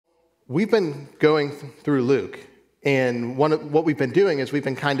we've been going through Luke, and what we've been doing is we've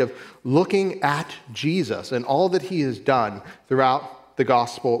been kind of looking at Jesus and all that he has done throughout the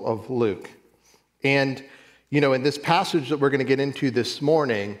Gospel of Luke. And, in this passage that we're going to get into this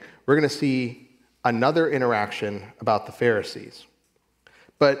morning, we're going to see another interaction about the Pharisees.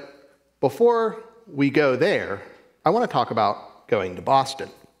 But before we go there, I want to talk about going to Boston.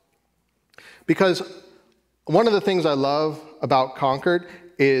 Because one of the things I love about Concord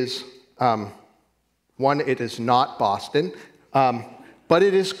is, one, it is not Boston, but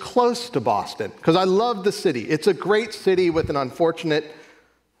it is close to Boston, because I love the city. It's a great city with an unfortunate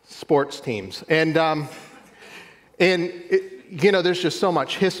sports teams. And there's just so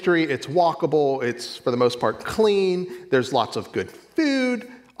much history. It's walkable. It's, for the most part, clean. There's lots of good food.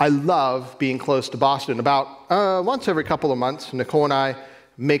 I love being close to Boston. About once every couple of months, Nicole and I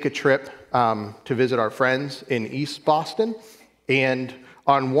make a trip to visit our friends in East Boston. And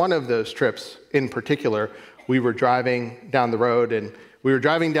on one of those trips in particular, we were driving down the road, and we were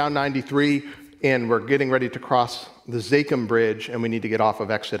driving down 93, and we're getting ready to cross the Zachem Bridge, and we need to get off of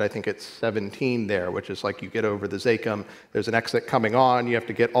exit, I think it's 17 there, which is like you get over the Zachem, there's an exit coming on, you have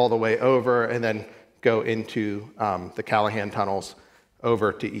to get all the way over, and then go into the Callahan tunnels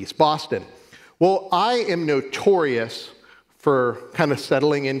over to East Boston. Well, I am notorious for kind of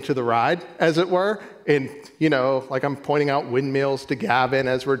settling into the ride, as it were. And, like I'm pointing out windmills to Gavin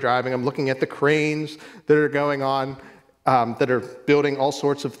as we're driving. I'm looking at the cranes that are going on, that are building all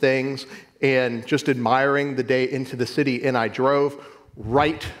sorts of things, and just admiring the day into the city. And I drove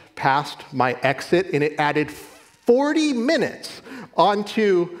right past my exit, and it added 40 minutes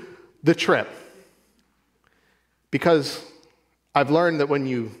onto the trip. Because I've learned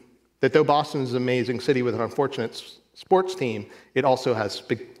that though Boston is an amazing city with an unfortunate sports team, it also has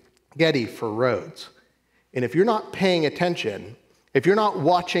spaghetti for roads. And if you're not paying attention, if you're not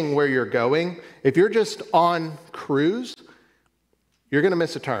watching where you're going, if you're just on cruise, you're going to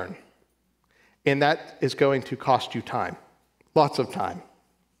miss a turn. And that is going to cost you time, lots of time.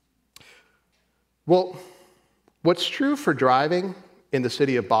 Well, what's true for driving in the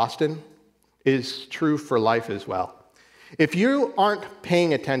city of Boston is true for life as well. If you aren't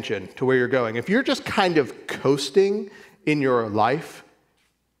paying attention to where you're going, if you're just kind of coasting in your life,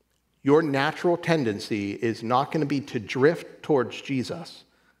 your natural tendency is not going to be to drift towards Jesus.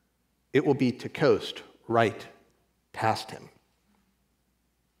 It will be to coast right past him.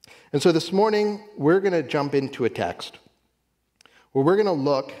 And so this morning, we're going to jump into a text where we're going to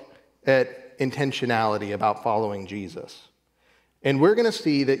look at intentionality about following Jesus. And we're going to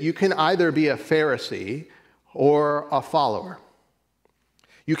see that you can either be a Pharisee or a follower.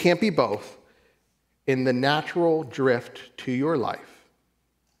 You can't be both. And the natural drift to your life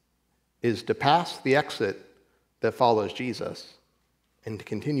is to pass the exit that follows Jesus and to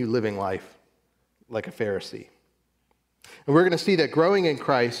continue living life like a Pharisee. And we're going to see that growing in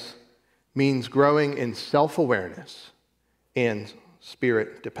Christ means growing in self-awareness and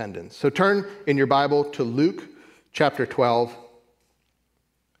spirit dependence. So turn in your Bible to Luke chapter 12.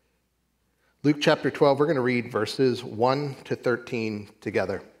 Luke chapter 12, we're going to read verses 1 to 13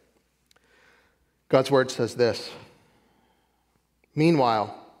 together. God's word says this: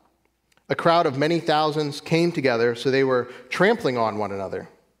 Meanwhile, a crowd of many thousands came together, so they were trampling on one another.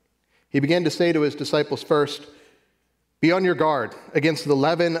 He began to say to his disciples first, "Be on your guard against the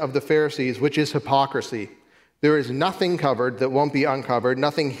leaven of the Pharisees, which is hypocrisy. There is nothing covered that won't be uncovered,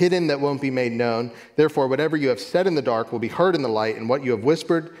 nothing hidden that won't be made known. Therefore, whatever you have said in the dark will be heard in the light, and what you have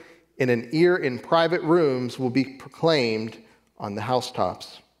whispered in an ear in private rooms will be proclaimed on the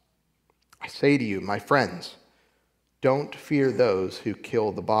housetops. I say to you, my friends, don't fear those who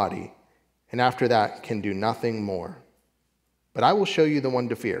kill the body, and after that can do nothing more. But I will show you the one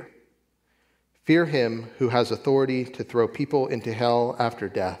to fear. Fear him who has authority to throw people into hell after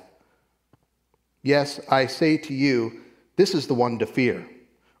death. Yes, I say to you, this is the one to fear.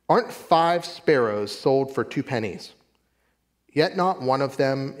 Aren't 5 sparrows sold for 2 pennies? Yet not one of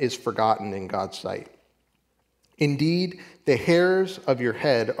them is forgotten in God's sight. Indeed, the hairs of your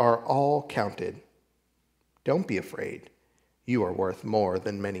head are all counted. Don't be afraid. You are worth more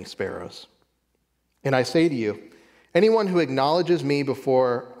than many sparrows. And I say to you, anyone who acknowledges me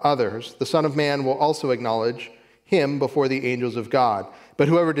before others, the Son of Man will also acknowledge him before the angels of God. But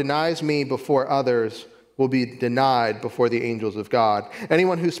whoever denies me before others will be denied before the angels of God.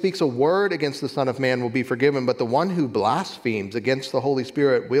 Anyone who speaks a word against the Son of Man will be forgiven, but the one who blasphemes against the Holy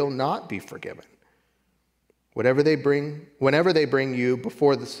Spirit will not be forgiven. Whenever they bring you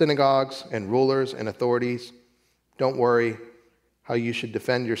before the synagogues and rulers and authorities, don't worry how you should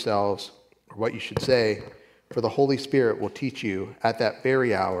defend yourselves or what you should say, for the Holy Spirit will teach you at that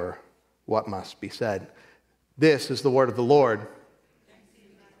very hour what must be said. This is the word of the Lord.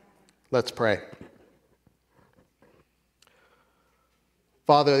 Let's pray.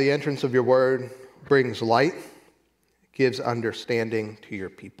 Father, the entrance of your word brings light, gives understanding to your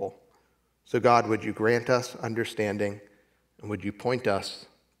people. So God, would you grant us understanding, and would you point us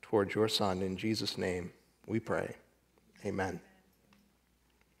towards your Son? In Jesus' name we pray. Amen.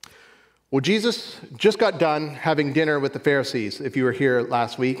 Well, Jesus just got done having dinner with the Pharisees, if you were here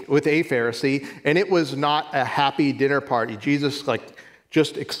last week, with a Pharisee, and it was not a happy dinner party. Jesus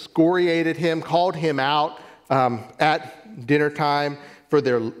just excoriated him, called him out at dinner time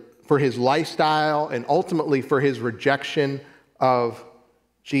for his lifestyle and ultimately for his rejection of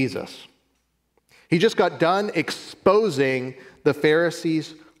Jesus. He just got done exposing the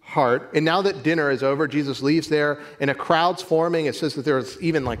Pharisees' heart. And now that dinner is over, Jesus leaves there and a crowd's forming. It says that there's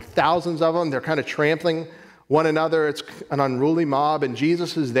even thousands of them. They're kind of trampling one another. It's an unruly mob, and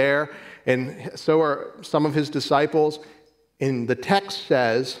Jesus is there, and so are some of his disciples. And the text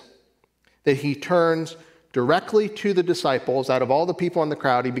says that he turns directly to the disciples. Out of all the people in the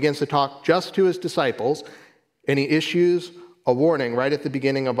crowd, he begins to talk just to his disciples, and he issues a warning right at the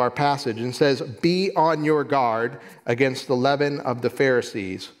beginning of our passage and says, "Be on your guard against the leaven of the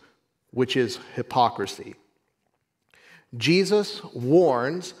Pharisees, which is hypocrisy." Jesus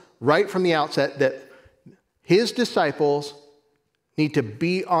warns right from the outset that his disciples need to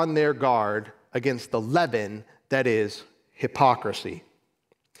be on their guard against the leaven that is hypocrisy.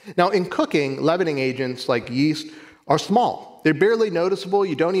 Now, in cooking, leavening agents like yeast are small. They're barely noticeable.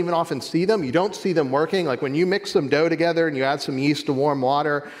 You don't even often see them. You don't see them working. Like when you mix some dough together and you add some yeast to warm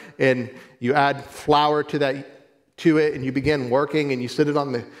water and you add flour to it and you begin working and you sit it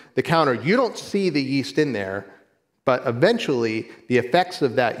on the counter, you don't see the yeast in there, but eventually the effects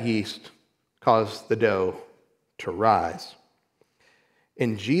of that yeast cause the dough to rise.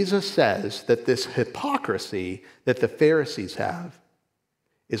 And Jesus says that this hypocrisy that the Pharisees have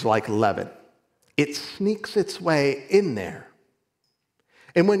is like leaven. It sneaks its way in there.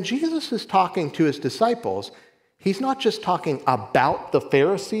 And when Jesus is talking to his disciples, he's not just talking about the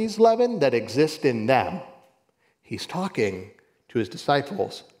Pharisees' leaven that exists in them. He's talking to his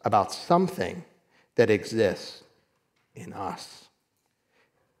disciples about something that exists in us.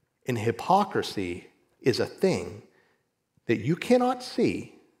 And hypocrisy is a thing that you cannot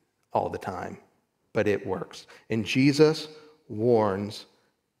see all the time, but it works. And Jesus warns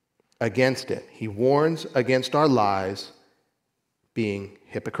against it. He warns against our lives being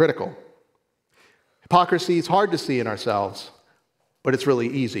hypocritical. Hypocrisy is hard to see in ourselves, but it's really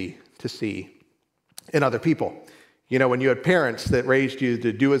easy to see in other people. You know, when you had parents that raised you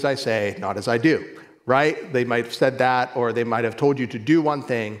to do as I say, not as I do, right? They might have said that, or they might have told you to do one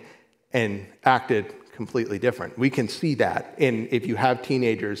thing and acted completely different. We can see that. And if you have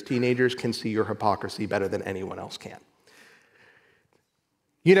teenagers can see your hypocrisy better than anyone else can.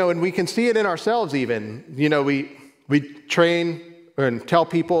 You know, and we can see it in ourselves even. You know, we train and tell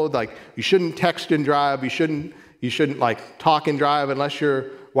people you shouldn't text and drive, you shouldn't talk and drive unless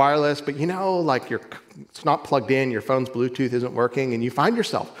you're wireless, but it's not plugged in, your phone's Bluetooth isn't working, and you find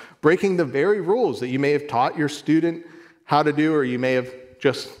yourself breaking the very rules that you may have taught your student how to do, or you may have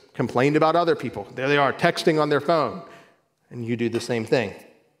just complained about other people. There they are, texting on their phone, and you do the same thing.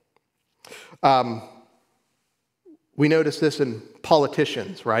 We notice this in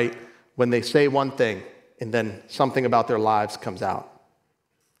politicians, right? When they say one thing, and then something about their lives comes out.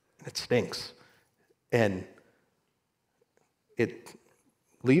 It stinks. And it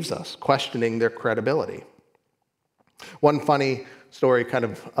leaves us questioning their credibility. One funny story kind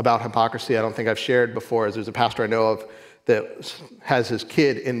of about hypocrisy I don't think I've shared before is there's a pastor I know of that has his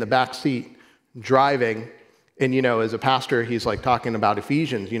kid in the back seat driving. And, as a pastor, he's talking about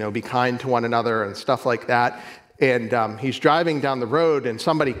Ephesians, be kind to one another and stuff like that. And he's driving down the road and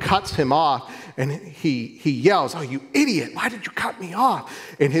somebody cuts him off and he yells, "Oh, you idiot, why did you cut me off?"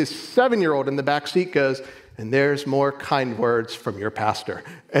 And his 7-year-old in the back seat goes, "And there's more kind words from your pastor."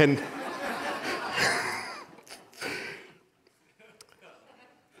 And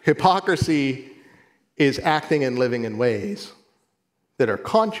hypocrisy is acting and living in ways that are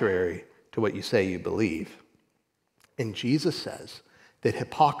contrary to what you say you believe. And Jesus says that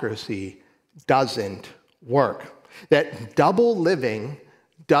hypocrisy doesn't work, that double living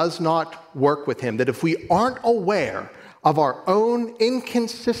does not work with him, that if we aren't aware of our own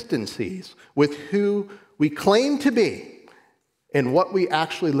inconsistencies with who we claim to be and what we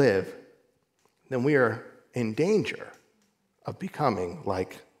actually live, then we are in danger of becoming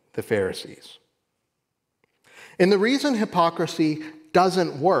like the Pharisees. And the reason hypocrisy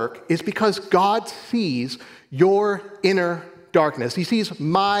doesn't work is because God sees your inner darkness. He sees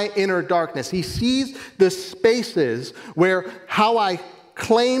my inner darkness. He sees the spaces where how I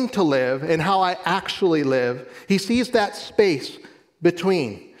claim to live and how I actually live. He sees that space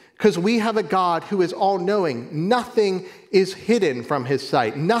between. Because we have a God who is all-knowing. Nothing is hidden from his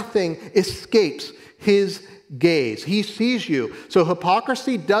sight. Nothing escapes his gaze. He sees you. So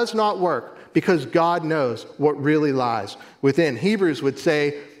hypocrisy does not work because God knows what really lies within. Hebrews would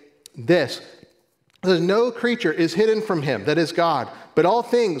say this: no creature is hidden from him, that is God, but all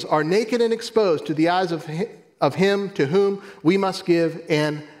things are naked and exposed to the eyes of him to whom we must give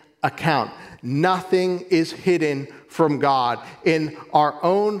an account. Nothing is hidden from God. In our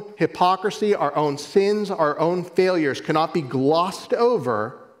own hypocrisy, our own sins, our own failures cannot be glossed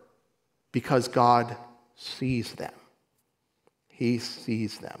over because God sees them. He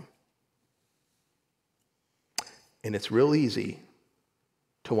sees them. And it's real easy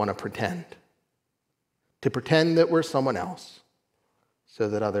to want to pretend that we're someone else so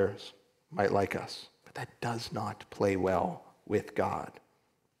that others might like us. But that does not play well with God.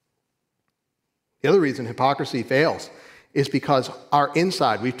 The other reason hypocrisy fails is because our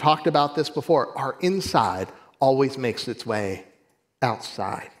inside, we've talked about this before, our inside always makes its way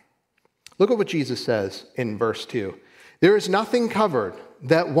outside. Look at what Jesus says in verse 2. There is nothing covered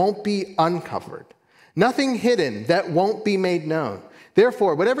that won't be uncovered, nothing hidden that won't be made known.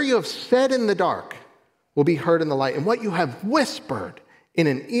 Therefore, whatever you have said in the dark will be heard in the light, and what you have whispered in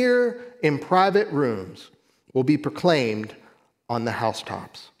an ear in private rooms will be proclaimed on the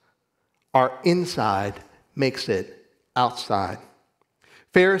housetops. Our inside makes it outside.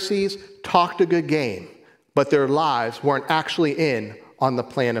 Pharisees talked a good game, but their lives weren't actually in on the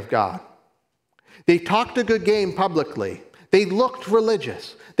plan of God. They talked a good game publicly. They looked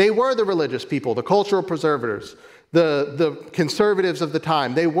religious. They were the religious people, the cultural preservators, the conservatives of the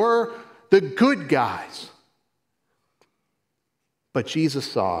time. They were the good guys. But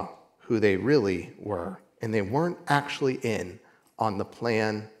Jesus saw who they really were, and they weren't actually in on the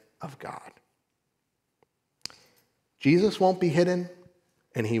plan of God. Jesus won't be hidden,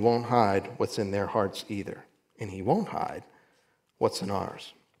 and he won't hide what's in their hearts either. And he won't hide what's in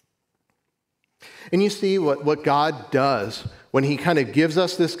ours. And you see what God does when he kind of gives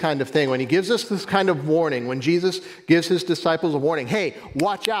us this kind of thing, when he gives us this kind of warning, when Jesus gives his disciples a warning, hey,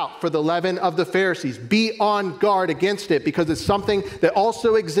 watch out for the leaven of the Pharisees. Be on guard against it because it's something that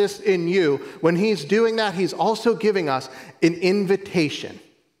also exists in you. When he's doing that, he's also giving us an invitation.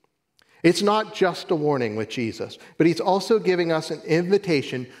 It's not just a warning with Jesus, but he's also giving us an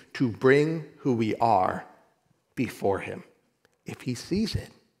invitation to bring who we are before him. If he sees it,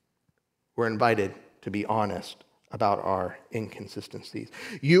 we're invited to be honest about our inconsistencies.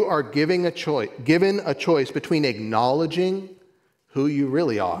 You are given a choice between acknowledging who you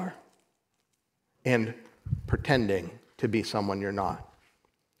really are and pretending to be someone you're not.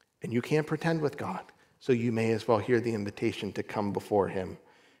 And you can't pretend with God, so you may as well hear the invitation to come before him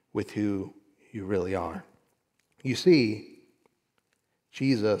with who you really are. You see,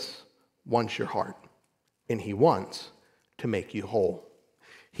 Jesus wants your heart, and he wants to make you whole.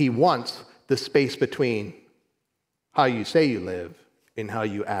 He wants the space between how you say you live and how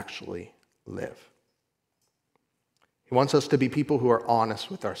you actually live. He wants us to be people who are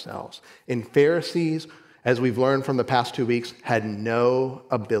honest with ourselves. And Pharisees, as we've learned from the past 2 weeks, had no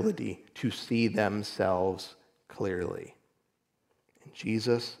ability to see themselves clearly. And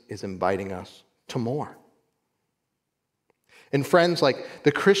Jesus is inviting us to more. And friends, like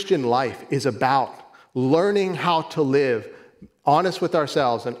the Christian life is about learning how to live honest with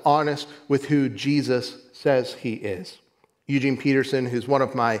ourselves and honest with who Jesus says he is. Eugene Peterson, who's one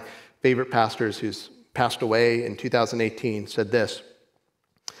of my favorite pastors who's passed away in 2018, said this: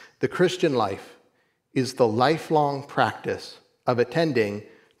 the Christian life is the lifelong practice of attending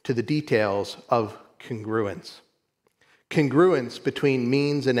to the details of congruence. Congruence between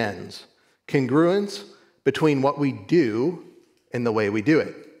means and ends. Congruence between what we do and the way we do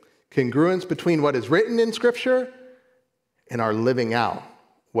it. Congruence between what is written in Scripture and our living out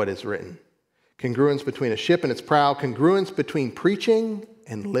what is written. Congruence between a ship and its prow. Congruence between preaching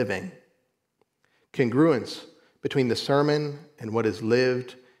and living. Congruence between the sermon and what is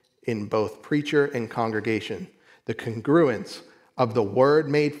lived in both preacher and congregation. The congruence of the Word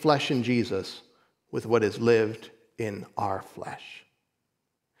made flesh in Jesus with what is lived in our flesh.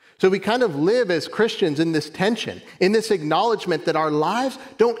 So we kind of live as Christians in this tension, in this acknowledgement that our lives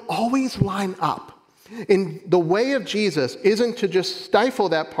don't always line up. And the way of Jesus isn't to just stifle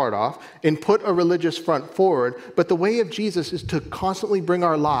that part off and put a religious front forward, but the way of Jesus is to constantly bring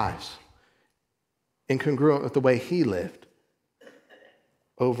our lives in congruent with the way he lived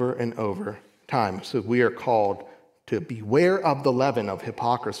over and over time. So we are called to beware of the leaven of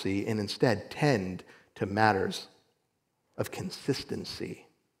hypocrisy and instead tend to matters of consistency,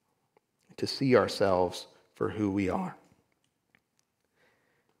 to see ourselves for who we are.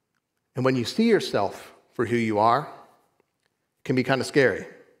 And when you see yourself for who you are, it can be kind of scary.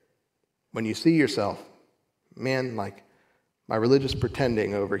 When you see yourself, man, like my religious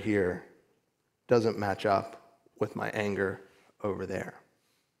pretending over here doesn't match up with my anger over there.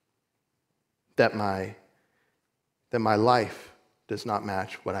 That my life does not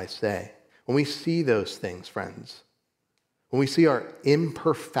match what I say. When we see those things, friends, when we see our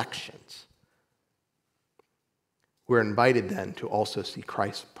imperfections, we're invited then to also see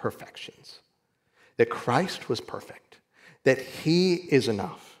Christ's perfections. That Christ was perfect, that he is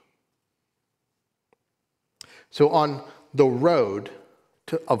enough. So on the road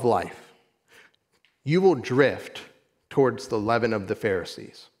of life, you will drift towards the leaven of the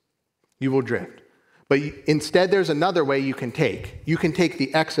Pharisees. You will drift. But instead, there's another way you can take. You can take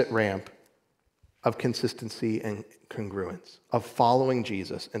the exit ramp of consistency and congruence, of following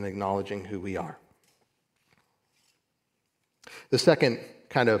Jesus and acknowledging who we are. The second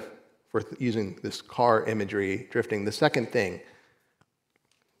kind of, for using this car imagery, drifting, the second thing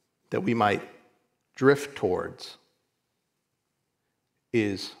that we might drift towards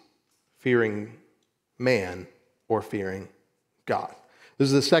is fearing man or fearing God. This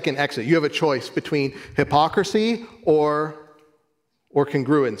is the second exit. You have a choice between hypocrisy or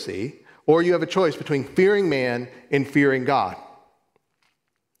congruency, or you have a choice between fearing man and fearing God.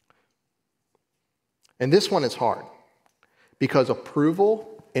 And this one is hard because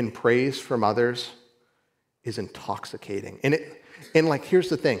approval and praise from others is intoxicating. And here's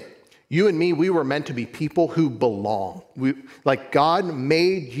the thing. You and me, we were meant to be people who belong. God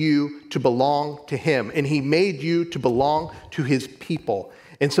made you to belong to him, and he made you to belong to his people.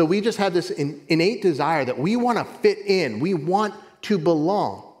 And so we just have this innate desire that we want to fit in. We want to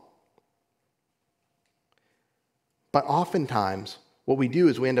belong. But oftentimes, what we do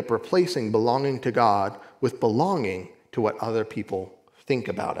is we end up replacing belonging to God with belonging to what other people think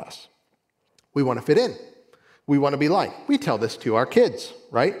about us. We want to fit in. We want to be liked. We tell this to our kids,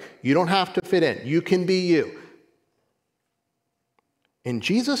 right? You don't have to fit in. You can be you. And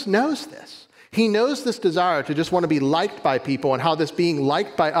Jesus knows this. He knows this desire to just want to be liked by people and how this being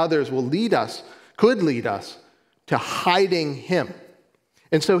liked by others could lead us to hiding him.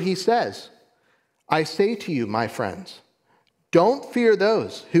 And so he says, I say to you, my friends, don't fear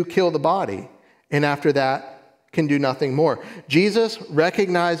those who kill the body, and after that can do nothing more. Jesus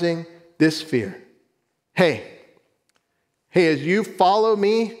recognizing this fear. Hey, as you follow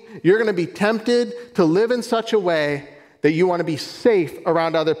me, you're going to be tempted to live in such a way that you want to be safe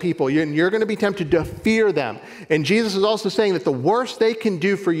around other people. You're going to be tempted to fear them. And Jesus is also saying that the worst they can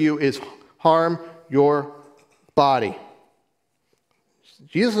do for you is harm your body.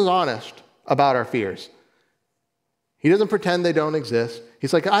 Jesus is honest about our fears. He doesn't pretend they don't exist.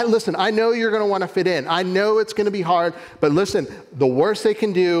 He's like, listen, I know you're going to want to fit in. I know it's going to be hard, but listen, the worst they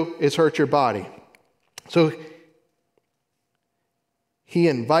can do is hurt your body. So he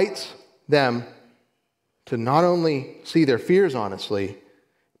invites them to not only see their fears honestly,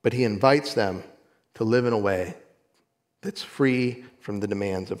 but he invites them to live in a way that's free from the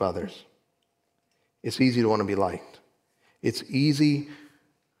demands of others. It's easy to want to be liked. It's easy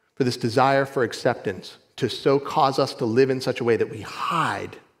for this desire for acceptance to so cause us to live in such a way that we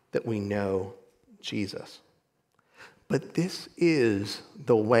hide that we know Jesus. But this is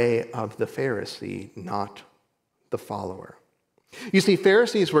the way of the Pharisee, not the follower. You see,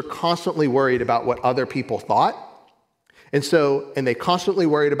 Pharisees were constantly worried about what other people thought, and they constantly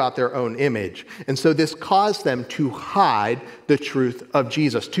worried about their own image. And so this caused them to hide the truth of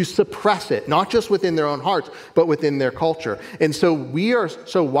Jesus, to suppress it, not just within their own hearts, but within their culture. And so we are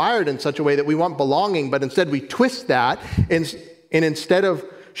so wired in such a way that we want belonging, but instead we twist that, and instead of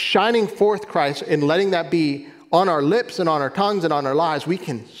shining forth Christ and letting that be on our lips and on our tongues and on our lives, we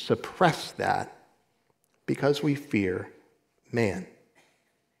can suppress that because we fear man.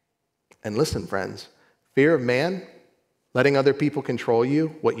 And listen, friends, fear of man, letting other people control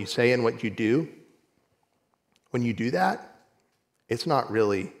you, what you say and what you do, when you do that, it's not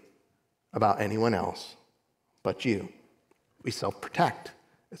really about anyone else but you. We self-protect.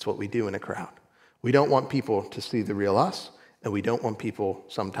 It's what we do in a crowd. We don't want people to see the real us, and we don't want people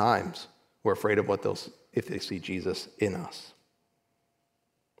sometimes, we're afraid of if they see Jesus in us.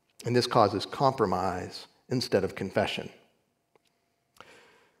 And this causes compromise instead of confession.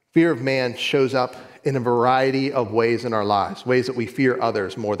 Fear of man shows up in a variety of ways in our lives, ways that we fear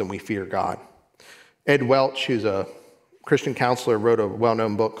others more than we fear God. Ed Welch, who's a Christian counselor, wrote a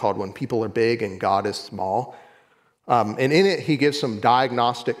well-known book called When People Are Big and God is Small. And in it, he gives some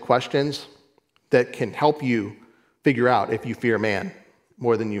diagnostic questions that can help you figure out if you fear man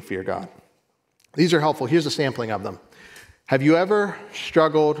more than you fear God. These are helpful. Here's a sampling of them. Have you ever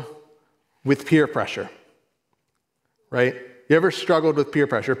struggled with peer pressure? Right? You ever struggled with peer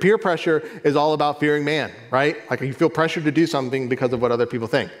pressure? Peer pressure is all about fearing man, right? Like you feel pressured to do something because of what other people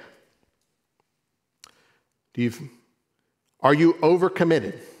think. Are you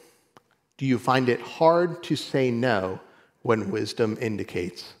overcommitted? Do you find it hard to say no when wisdom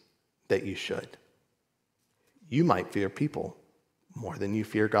indicates that you should? You might fear people more than you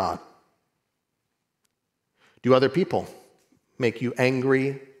fear God. Do other people make you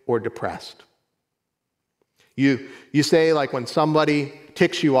angry or depressed? You say, like, when somebody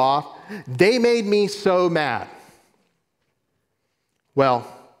ticks you off, they made me so mad. Well,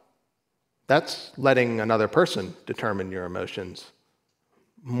 that's letting another person determine your emotions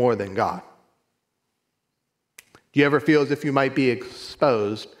more than God. Do you ever feel as if you might be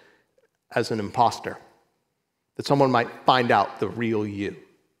exposed as an imposter? That someone might find out the real you?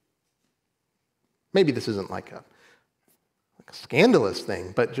 Maybe this isn't like a scandalous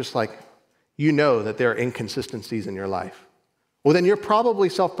thing, but just like you know that there are inconsistencies in your life. Well, then you're probably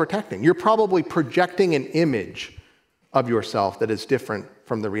self-protecting. You're probably projecting an image of yourself that is different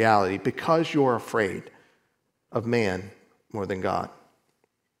from the reality because you're afraid of man more than God.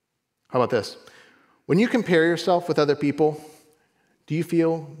 How about this? When you compare yourself with other people, do you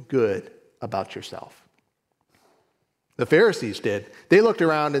feel good about yourself? The Pharisees did. They looked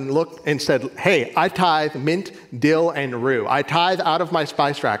around and said, hey, I tithe mint, dill, and rue. I tithe out of my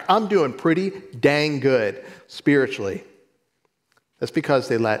spice rack. I'm doing pretty dang good spiritually. That's because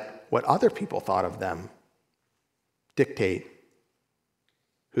they let what other people thought of them dictate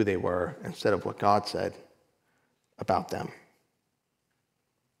who they were instead of what God said about them.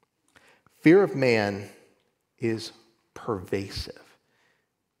 Fear of man is pervasive,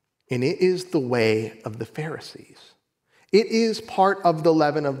 and it is the way of the Pharisees. It is part of the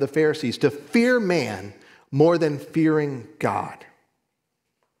leaven of the Pharisees to fear man more than fearing God.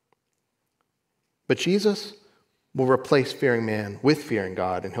 But Jesus will replace fearing man with fearing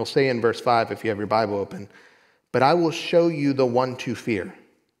God. And he'll say in verse 5, if you have your Bible open, but I will show you the one to fear.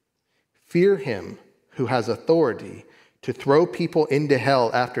 Fear him who has authority to throw people into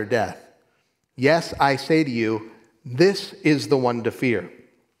hell after death. Yes, I say to you, this is the one to fear.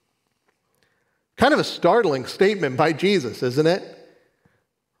 Kind of a startling statement by Jesus, isn't it?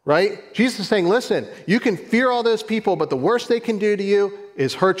 Right? Jesus is saying, listen, you can fear all those people, but the worst they can do to you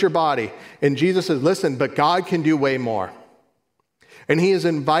is hurt your body. And Jesus says, listen, but God can do way more. And he is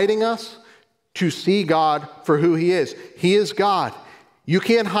inviting us to see God for who he is. He is God. You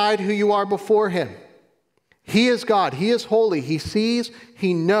can't hide who you are before him. He is God. He is holy. He sees,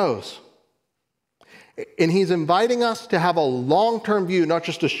 he knows. And he's inviting us to have a long-term view, not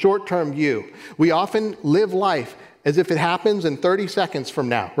just a short-term view. We often live life as if it happens in 30 seconds from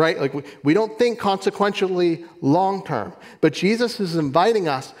now, right? Like we don't think consequentially long-term. But Jesus is inviting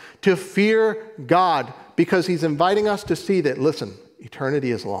us to fear God because he's inviting us to see that, listen,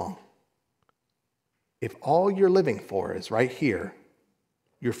 eternity is long. If all you're living for is right here,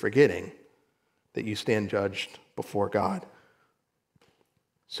 you're forgetting that you stand judged before God.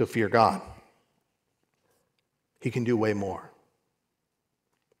 So fear God. He can do way more.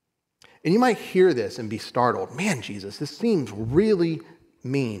 And you might hear this and be startled. Man, Jesus, this seems really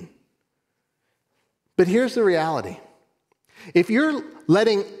mean. But here's the reality. If you're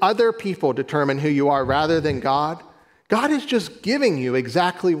letting other people determine who you are rather than God, God is just giving you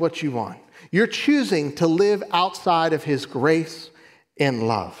exactly what you want. You're choosing to live outside of his grace and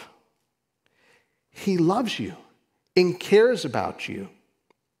love. He loves you and cares about you.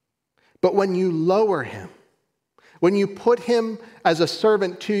 But when you lower him, when you put him as a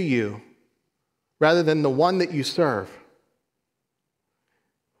servant to you rather than the one that you serve,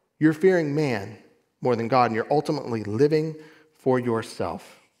 you're fearing man more than God, and you're ultimately living for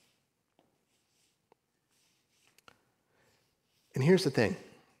yourself. And here's the thing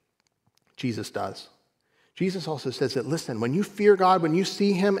Jesus does. Jesus also says that, listen, when you fear God, when you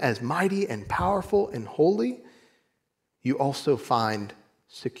see him as mighty and powerful and holy, you also find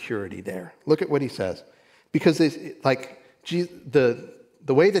security there. Look at what he says. Because it's like the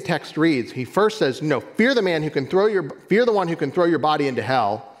way the text reads, he first says, fear the one who can throw your body into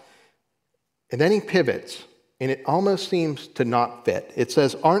hell. And then he pivots, and it almost seems to not fit. It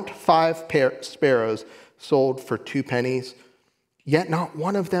says, aren't 5 sparrows sold for 2 pennies? Yet not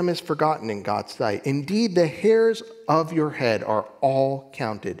one of them is forgotten in God's sight. Indeed, the hairs of your head are all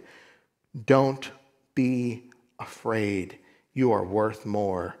counted. Don't be afraid. You are worth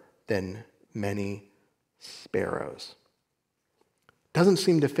more than many sparrows. Doesn't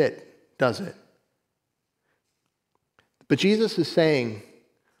seem to fit, does it? But Jesus is saying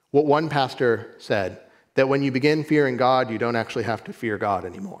what one pastor said, that when you begin fearing God, you don't actually have to fear God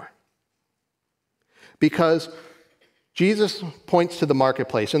anymore. Because Jesus points to the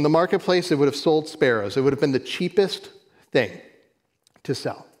marketplace. In the marketplace, it would have sold sparrows. It would have been the cheapest thing to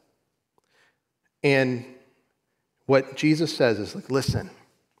sell. And what Jesus says is like, listen,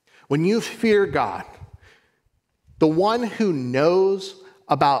 when you fear God, the one who knows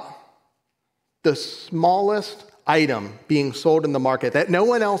about the smallest item being sold in the market that no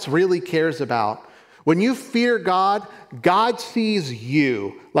one else really cares about, when you fear God, God sees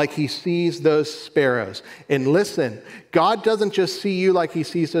you like he sees those sparrows. And listen, God doesn't just see you like he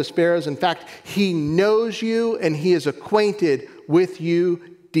sees those sparrows. In fact, he knows you and he is acquainted with you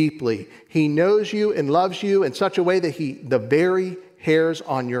deeply. He knows you and loves you in such a way that the very hairs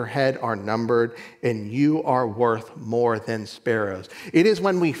on your head are numbered, and you are worth more than sparrows. It is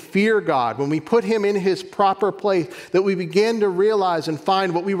when we fear God, when we put him in his proper place, that we begin to realize and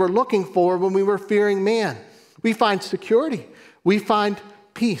find what we were looking for when we were fearing man. We find security. We find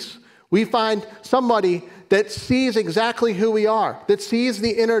peace. We find somebody that sees exactly who we are, that sees the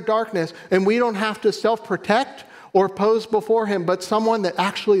inner darkness, and we don't have to self-protect or pose before him, but someone that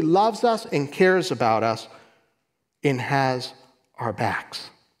actually loves us and cares about us and has our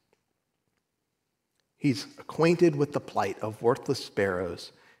backs. He's acquainted with the plight of worthless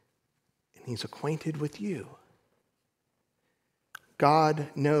sparrows, and he's acquainted with you. God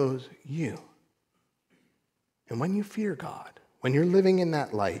knows you. And when you fear God, when you're living in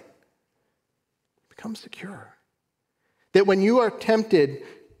that light, become secure. That when you are tempted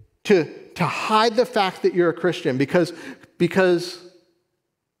to hide the fact that you're a Christian because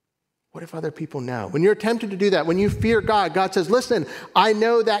what if other people know? When you're tempted to do that, when you fear God, God says, listen, I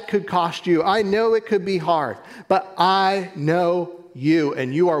know that could cost you. I know it could be hard, but I know you,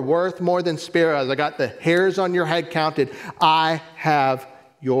 and you are worth more than sparrows. I got the hairs on your head counted. I have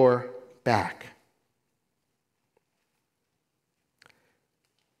your back.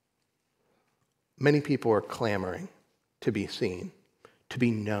 Many people are clamoring to be seen, to be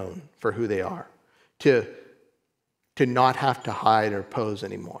known for who they are, to not have to hide or pose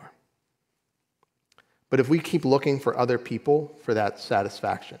anymore. But if we keep looking for other people for that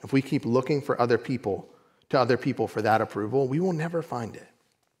satisfaction, if we keep looking for other people for that approval, we will never find it.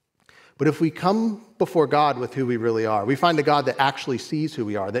 But if we come before God with who we really are, we find a God that actually sees who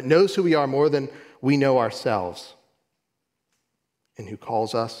we are, that knows who we are more than we know ourselves, and who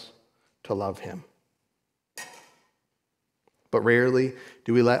calls us to love him. But rarely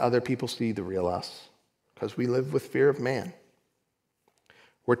do we let other people see the real us, because we live with fear of man.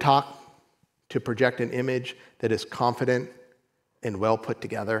 We're taught to project an image that is confident and well put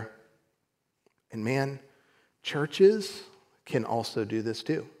together. And man, churches can also do this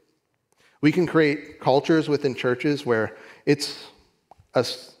too. We can create cultures within churches where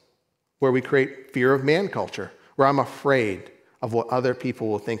where we create fear of man culture, where I'm afraid of what other people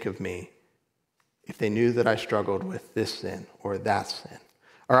will think of me if they knew that I struggled with this sin or that sin.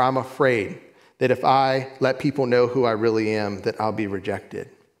 Or I'm afraid that if I let people know who I really am, that I'll be rejected.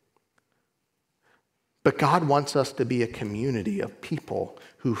 But God wants us to be a community of people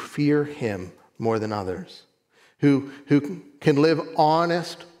who fear him more than others, who can live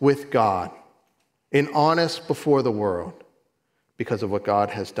honest with God and honest before the world because of what God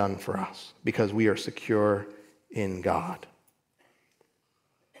has done for us, because we are secure in God.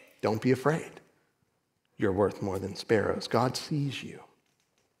 Don't be afraid. You're worth more than sparrows. God sees you.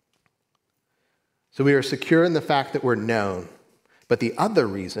 So we are secure in the fact that we're known, but the other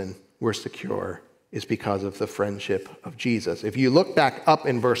reason we're secure is because of the friendship of Jesus. If you look back up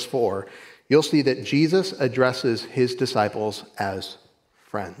in verse 4, you'll see that Jesus addresses his disciples as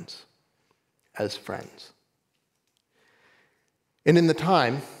friends. As friends. And in the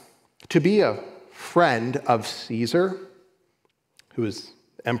time, to be a friend of Caesar, who is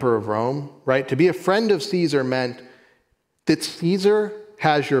emperor of Rome, right? To be a friend of Caesar meant that Caesar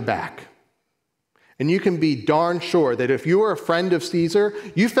has your back. And you can be darn sure that if you were a friend of Caesar,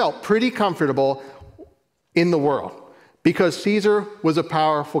 you felt pretty comfortable in the world because Caesar was a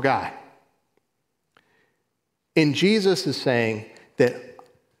powerful guy. And Jesus is saying that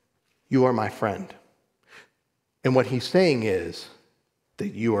you are my friend. And what he's saying is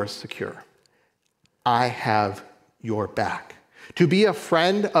that you are secure. I have your back. To be a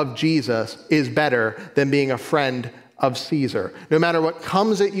friend of Jesus is better than being a friend of Caesar. No matter what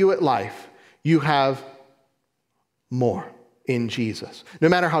comes at you at life, you have more in Jesus. No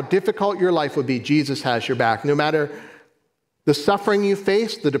matter how difficult your life would be, Jesus has your back. No matter The suffering you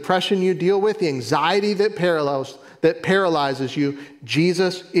face, the depression you deal with, the anxiety that paralyzes you,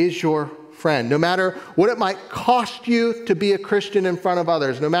 Jesus is your friend. No matter what it might cost you to be a Christian in front of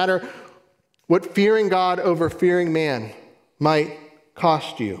others, no matter what fearing God over fearing man might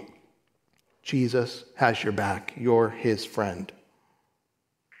cost you, Jesus has your back. You're his friend.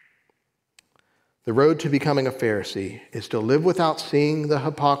 The road to becoming a Pharisee is to live without seeing the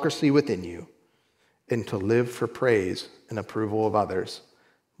hypocrisy within you and to live for praise and approval of others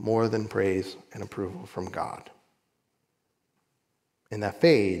more than praise and approval from God. And that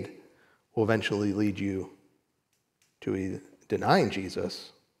fade will eventually lead you to either denying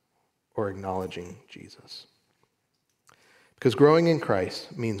Jesus or acknowledging Jesus. Because growing in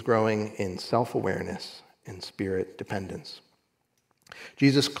Christ means growing in self-awareness and spirit dependence.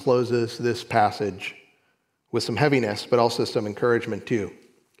 Jesus closes this passage with some heaviness, but also some encouragement too.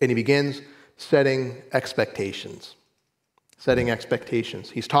 And he begins setting expectations. Setting expectations.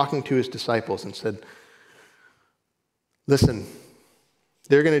 He's talking to his disciples and said, listen,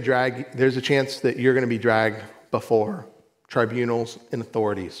 there's a chance that you're going to be dragged before tribunals and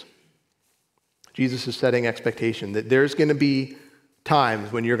authorities. Jesus is setting expectation that there's going to be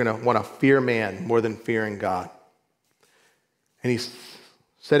times when you're going to want to fear man more than fearing God. And he's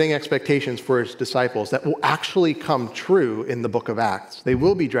setting expectations for his disciples that will actually come true in the book of Acts. They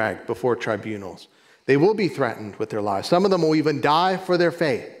will be dragged before tribunals. They will be threatened with their lives. Some of them will even die for their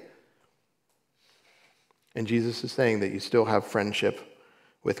faith. And Jesus is saying that you still have friendship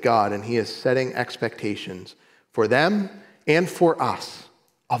with God, and he is setting expectations for them and for us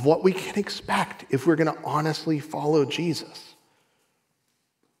of what we can expect if we're going to honestly follow Jesus.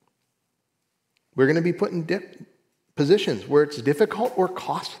 We're going to be put in positions where it's difficult or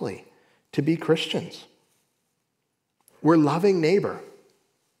costly to be Christians. Where loving neighbor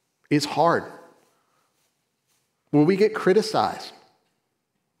is hard. Where we get criticized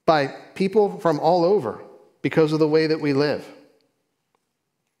by people from all over because of the way that we live.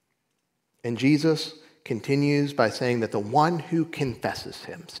 And Jesus continues by saying that the one who confesses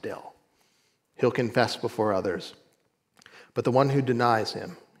him still, he'll confess before others. But the one who denies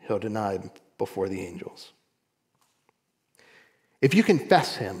him, he'll deny before the angels. If you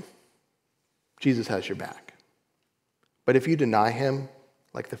confess him, Jesus has your back. But if you deny him,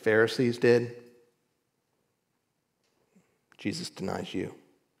 like the Pharisees did, Jesus denies you.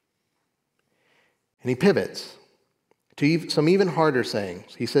 And he pivots to some even harder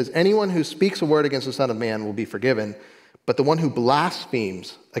sayings. He says, anyone who speaks a word against the Son of Man will be forgiven, but the one who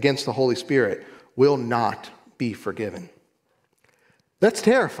blasphemes against the Holy Spirit will not be forgiven. That's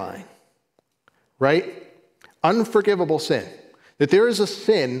terrifying, right? Unforgivable sin. That there is a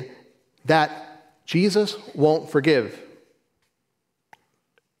sin that Jesus won't forgive.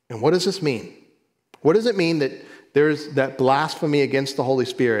 And what does this mean? What does it mean that blasphemy against the Holy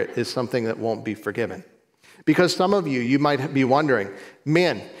Spirit is something that won't be forgiven? Because some of you might be wondering,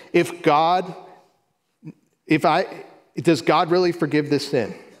 man, does God really forgive this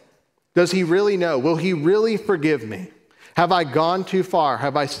sin? Does he really know? Will he really forgive me? Have I gone too far?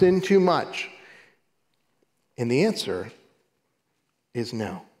 Have I sinned too much? And the answer is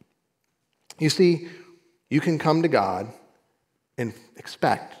no. You see, you can come to God and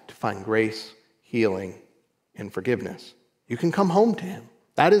expect to find grace, healing, and forgiveness. You can come home to him.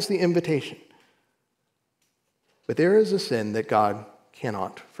 That is the invitation. But there is a sin that God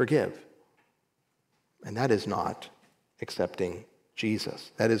cannot forgive. And that is not accepting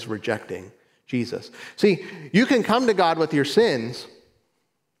Jesus. That is rejecting Jesus. See, you can come to God with your sins,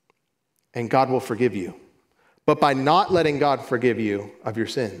 and God will forgive you. But by not letting God forgive you of your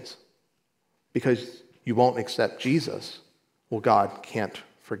sins, because you won't accept Jesus, well, God can't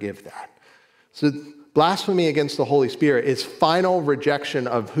forgive that. So blasphemy against the Holy Spirit is final rejection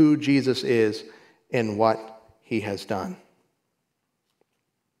of who Jesus is and what he has done.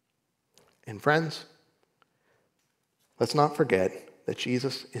 And friends, let's not forget that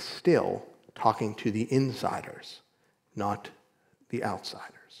Jesus is still talking to the insiders, not the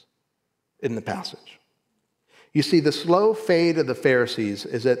outsiders, in the passage. You see, the slow fade of the Pharisees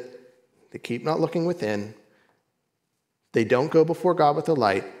is that they keep not looking within. They don't go before God with the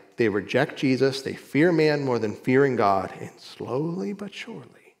light. They reject Jesus. They fear man more than fearing God. And slowly but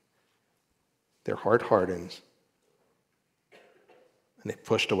surely, their heart hardens and they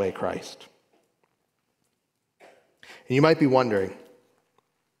pushed away Christ. And you might be wondering,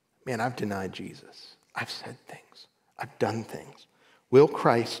 man, I've denied Jesus. I've said things. I've done things. Will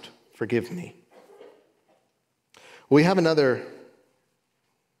Christ forgive me? We have another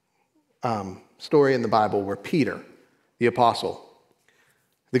story in the Bible where Peter, the apostle,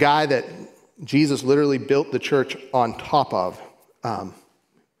 the guy that Jesus literally built the church on top of.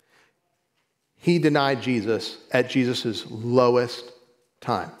 He denied Jesus at Jesus' lowest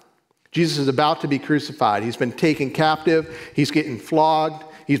time. Jesus is about to be crucified. He's been taken captive. He's getting flogged.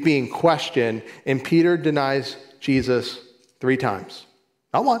 He's being questioned. And Peter denies Jesus 3 times.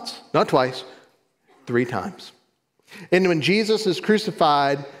 Not once, not twice, 3 times. And when Jesus is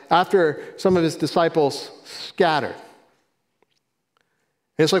crucified, after some of his disciples scattered,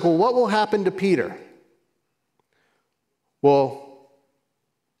 it's like, well, what will happen to Peter? Well,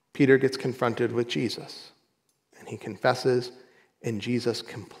 Peter gets confronted with Jesus, and he confesses, and Jesus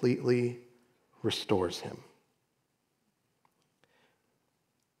completely restores him.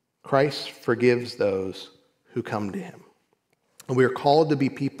 Christ forgives those who come to him. And we are called to be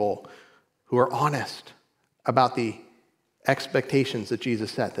people who are honest about the expectations that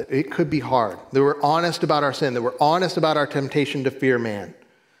Jesus set, that it could be hard, that we're honest about our sin, that we're honest about our temptation to fear man,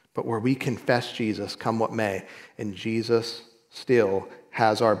 but where we confess Jesus, come what may, and Jesus still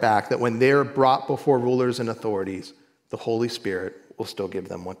has our back, that when they're brought before rulers and authorities, the Holy Spirit will still give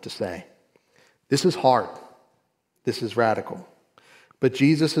them what to say. This is hard. This is radical. But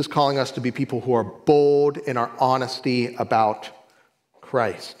Jesus is calling us to be people who are bold in our honesty about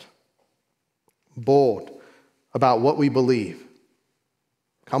Christ. Bold about what we believe.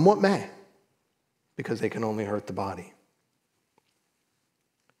 Come what may, because they can only hurt the body.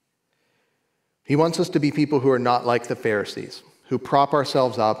 He wants us to be people who are not like the Pharisees, who prop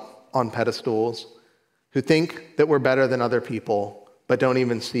ourselves up on pedestals, who think that we're better than other people, but don't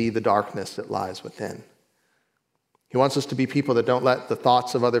even see the darkness that lies within. He wants us to be people that don't let the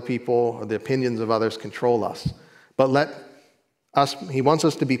thoughts of other people or the opinions of others control us, but he wants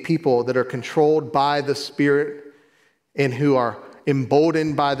us to be people that are controlled by the Spirit and who are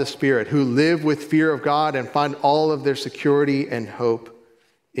emboldened by the Spirit, who live with fear of God and find all of their security and hope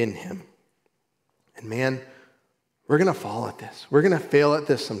in him. And man, we're going to fall at this. We're going to fail at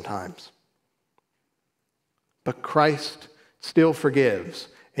this sometimes. But Christ still forgives,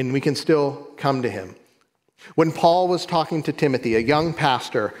 and we can still come to him. When Paul was talking to Timothy, a young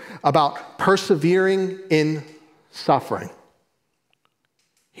pastor, about persevering in suffering,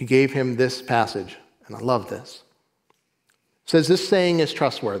 he gave him this passage, and I love this. It says, this saying is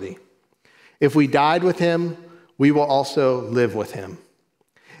trustworthy. If we died with him, we will also live with him.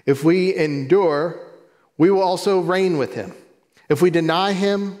 If we endure, we will also reign with him. If we deny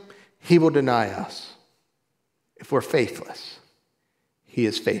him, he will deny us. If we're faithless, he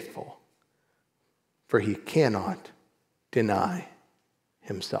is faithful, for he cannot deny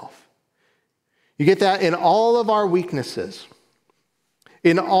himself. You get that? In all of our weaknesses,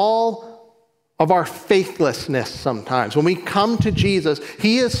 in all of our faithlessness sometimes, when we come to Jesus,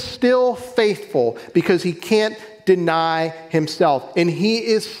 he is still faithful because he can't deny himself, and he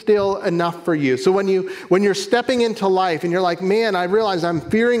is still enough for you. So when you're stepping into life and you're like, man, I realize I'm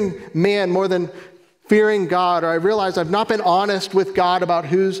fearing man more than fearing God, or I realize I've not been honest with God about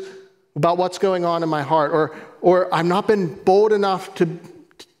what's going on in my heart, or I've not been bold enough to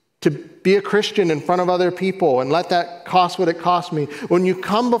be a Christian in front of other people and let that cost what it cost me. When you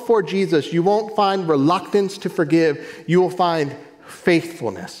come before Jesus, you won't find reluctance to forgive. You will find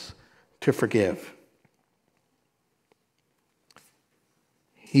faithfulness to forgive.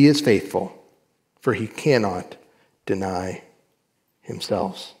 He is faithful, for he cannot deny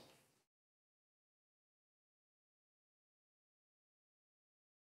himself.